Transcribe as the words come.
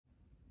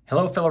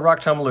Hello, fellow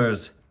rock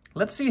tumblers.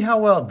 Let's see how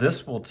well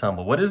this will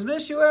tumble. What is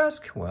this, you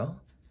ask? Well,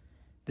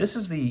 this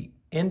is the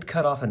end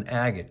cut off an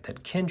agate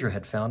that Kendra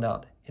had found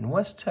out in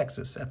West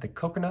Texas at the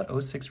Coconut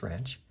 06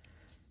 Ranch.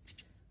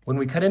 When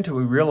we cut into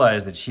it, we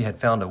realized that she had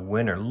found a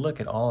winner.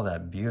 Look at all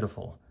that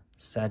beautiful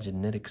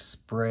sagenitic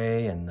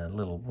spray and the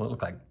little, what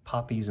look like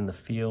poppies in the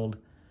field.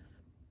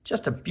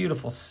 Just a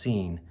beautiful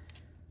scene.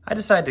 I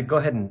decided to go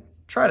ahead and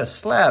try to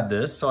slab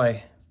this, so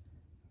I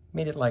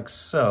made it like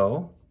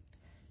so.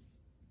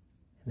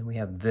 And then we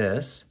have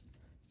this.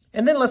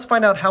 And then let's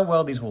find out how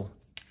well these will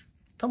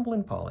tumble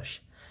and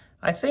polish.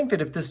 I think that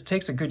if this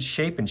takes a good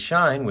shape and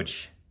shine,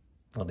 which,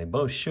 well, they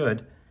both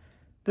should,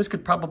 this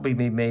could probably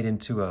be made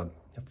into a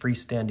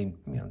freestanding,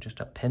 just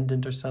a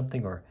pendant or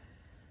something, or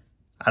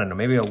I don't know,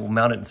 maybe I'll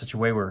mount it in such a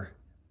way where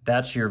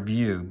that's your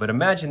view. But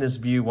imagine this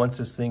view once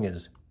this thing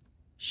is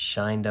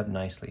shined up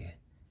nicely.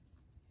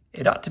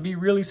 It ought to be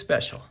really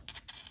special.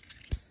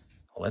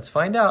 Well, let's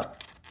find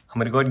out. I'm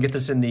gonna go ahead and get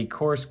this in the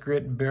coarse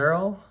grit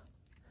barrel.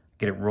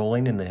 Get it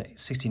rolling in the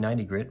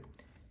 60-90 grit.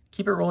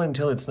 Keep it rolling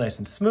until it's nice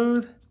and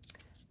smooth.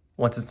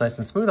 Once it's nice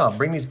and smooth, I'll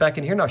bring these back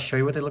in here and I'll show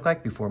you what they look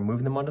like before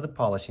moving them onto the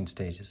polishing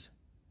stages.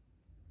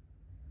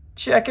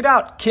 Check it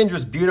out.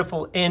 Kendra's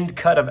beautiful end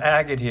cut of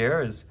agate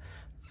here is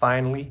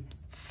finally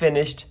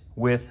finished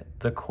with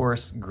the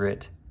coarse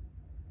grit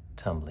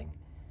tumbling.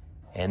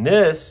 And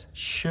this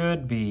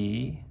should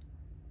be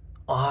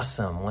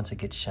awesome once it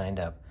gets shined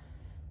up.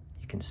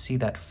 You can see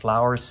that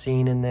flower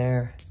scene in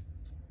there.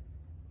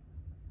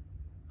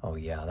 Oh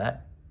yeah,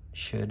 that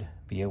should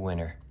be a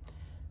winner.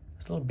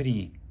 This little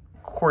bitty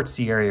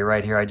quartzy area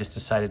right here, I just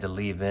decided to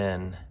leave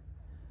in.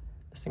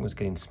 This thing was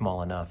getting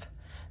small enough.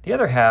 The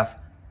other half,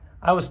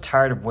 I was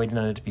tired of waiting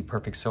on it to be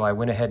perfect, so I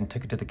went ahead and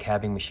took it to the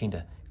cabbing machine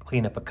to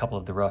clean up a couple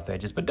of the rough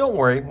edges. But don't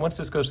worry, once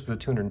this goes through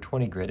the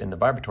 220 grit in the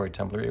vibratory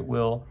tumbler, it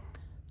will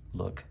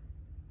look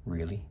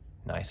really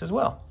nice as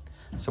well.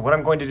 So what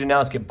I'm going to do now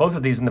is get both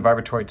of these in the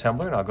vibratory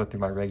tumbler, and I'll go through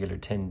my regular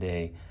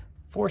 10-day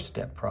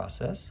 4-step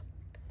process.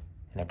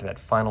 And after that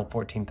final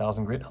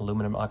 14,000 grit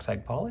aluminum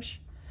oxide polish,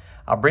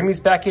 I'll bring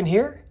these back in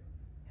here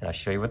and I'll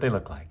show you what they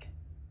look like.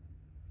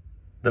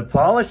 The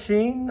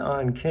polishing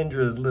on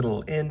Kendra's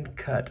little end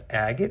cut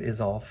agate is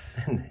all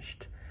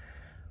finished.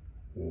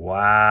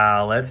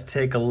 Wow, let's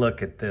take a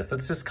look at this.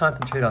 Let's just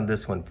concentrate on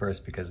this one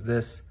first because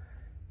this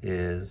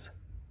is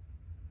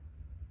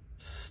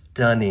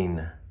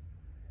stunning.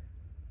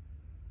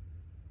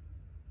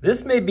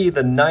 This may be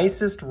the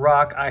nicest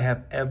rock I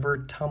have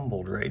ever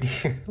tumbled right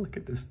here. Look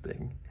at this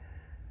thing.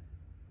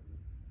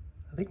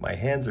 I think my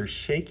hands are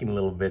shaking a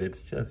little bit.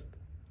 It's just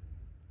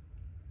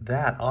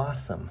that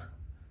awesome.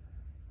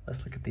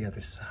 Let's look at the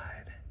other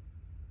side.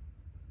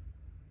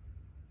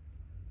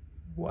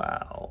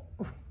 Wow.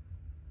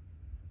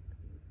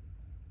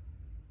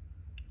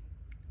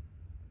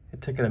 It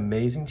took an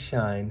amazing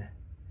shine,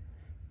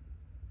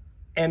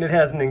 and it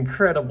has an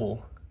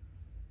incredible,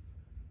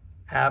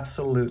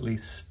 absolutely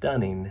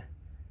stunning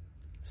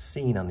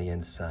scene on the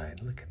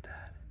inside. Look at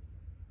that.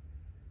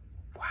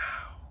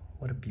 Wow,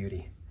 what a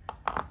beauty.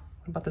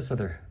 What about this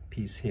other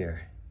piece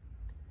here?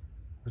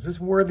 Was this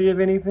worthy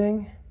of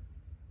anything?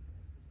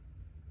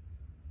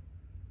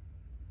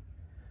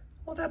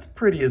 Well, that's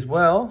pretty as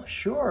well.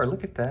 Sure,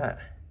 look at that.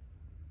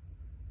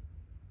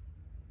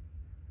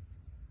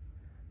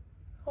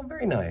 Oh,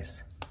 very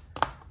nice.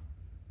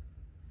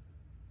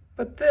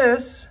 But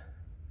this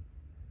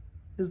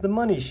is the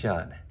money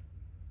shot.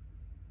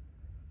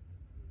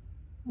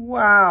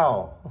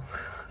 Wow.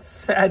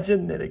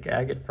 Sagenitic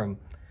agate from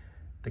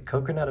the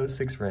Coconut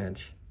 06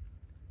 Ranch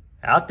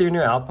out there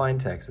near Alpine,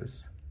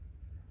 Texas.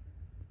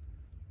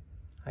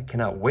 I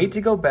cannot wait to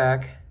go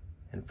back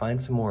and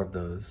find some more of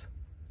those.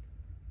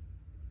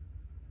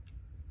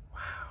 Wow.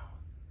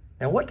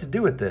 Now what to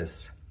do with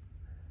this?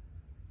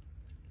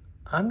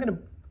 I'm gonna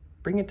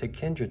bring it to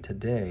Kendra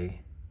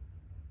today.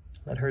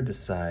 Let her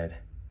decide.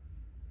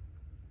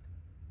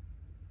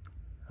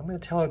 I'm gonna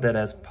tell her that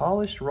as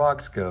polished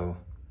rocks go,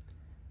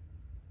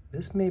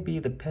 this may be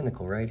the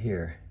pinnacle right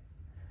here.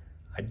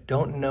 I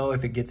don't know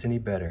if it gets any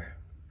better.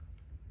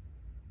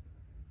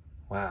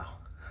 Wow,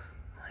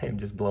 I am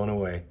just blown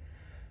away.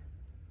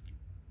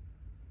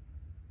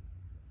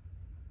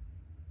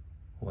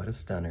 What a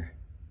stunner.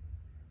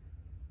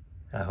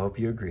 I hope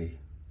you agree.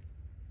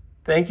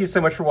 Thank you so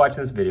much for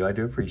watching this video. I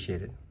do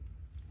appreciate it.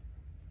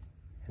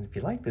 And if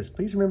you like this,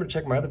 please remember to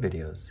check my other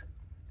videos.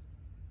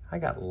 I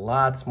got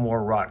lots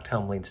more rock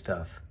tumbling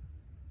stuff.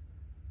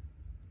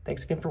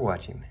 Thanks again for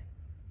watching.